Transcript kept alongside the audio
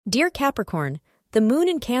Dear Capricorn, the moon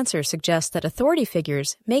in Cancer suggests that authority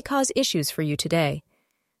figures may cause issues for you today.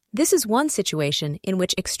 This is one situation in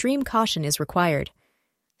which extreme caution is required.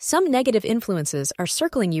 Some negative influences are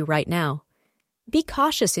circling you right now. Be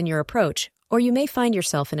cautious in your approach, or you may find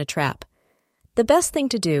yourself in a trap. The best thing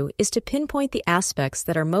to do is to pinpoint the aspects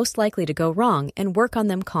that are most likely to go wrong and work on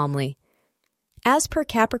them calmly. As per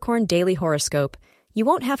Capricorn Daily Horoscope, you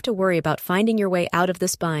won't have to worry about finding your way out of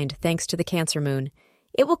this bind thanks to the Cancer moon.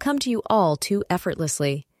 It will come to you all too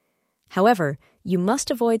effortlessly. However, you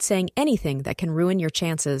must avoid saying anything that can ruin your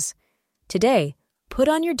chances. Today, put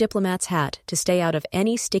on your diplomat's hat to stay out of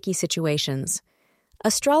any sticky situations.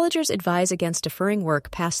 Astrologers advise against deferring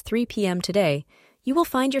work past 3 p.m. today. You will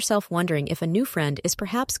find yourself wondering if a new friend is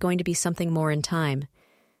perhaps going to be something more in time.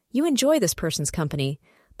 You enjoy this person's company,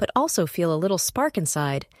 but also feel a little spark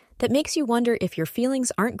inside that makes you wonder if your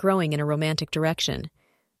feelings aren't growing in a romantic direction.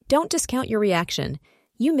 Don't discount your reaction.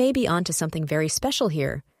 You may be onto something very special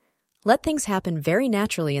here. Let things happen very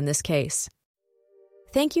naturally in this case.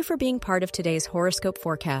 Thank you for being part of today's horoscope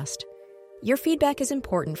forecast. Your feedback is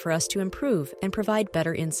important for us to improve and provide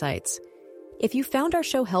better insights. If you found our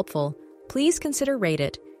show helpful, please consider rate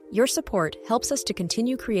it. Your support helps us to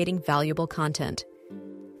continue creating valuable content.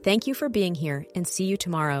 Thank you for being here and see you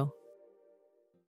tomorrow.